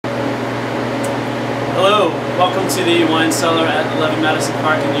Hello, welcome to the wine cellar at 11 Madison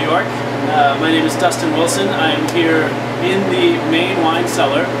Park in New York. My name is Dustin Wilson. I am here in the main wine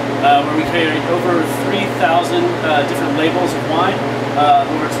cellar where we carry over 3,000 different labels of wine,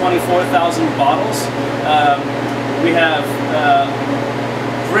 over 24,000 bottles. We have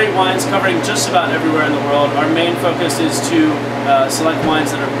great wines covering just about everywhere in the world. Our main focus is to select wines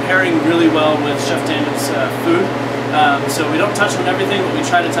that are pairing really well with Chef Daniel's food. So we don't touch on everything, but we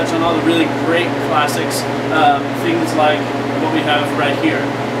try to touch on all the really great classics, things like what we have right here.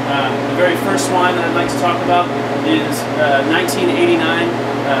 The very first wine that I'd like to talk about is 1989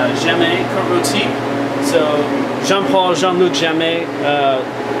 Jamet Côte Rôtie. So Jean-Luc Jamet,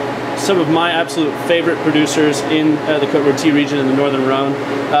 some of my absolute favorite producers in the Côte Rôtie region in the northern Rhone.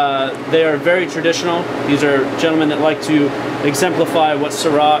 They are very traditional. These are gentlemen that like to exemplify what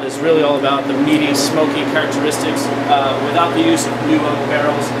Syrah is really all about, the meaty, smoky characteristics without the use of new oak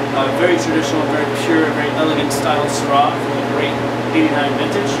barrels. Very traditional, very pure, very elegant style Syrah from the great 89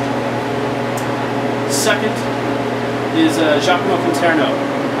 vintage. Second is Giacomo Conterno,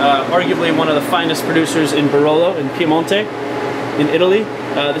 arguably one of the finest producers in Barolo in Piemonte in Italy.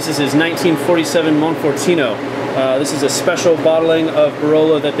 This is his 1947 Monfortino. This is a special bottling of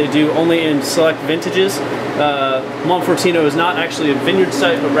Barolo that they do only in select vintages. Monfortino is not actually a vineyard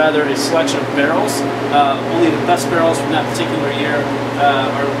site, but rather a selection of barrels. Only the best barrels from that particular year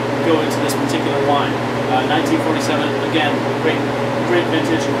go into this particular wine. 1947, again, great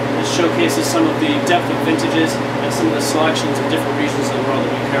vintage. This showcases some of the depth of vintages and some of the selections of different regions of the world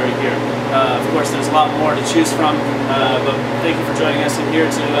that we carry here. Of course, there's a lot more to choose from, but thank you for joining us in here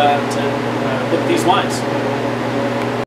to look at these wines.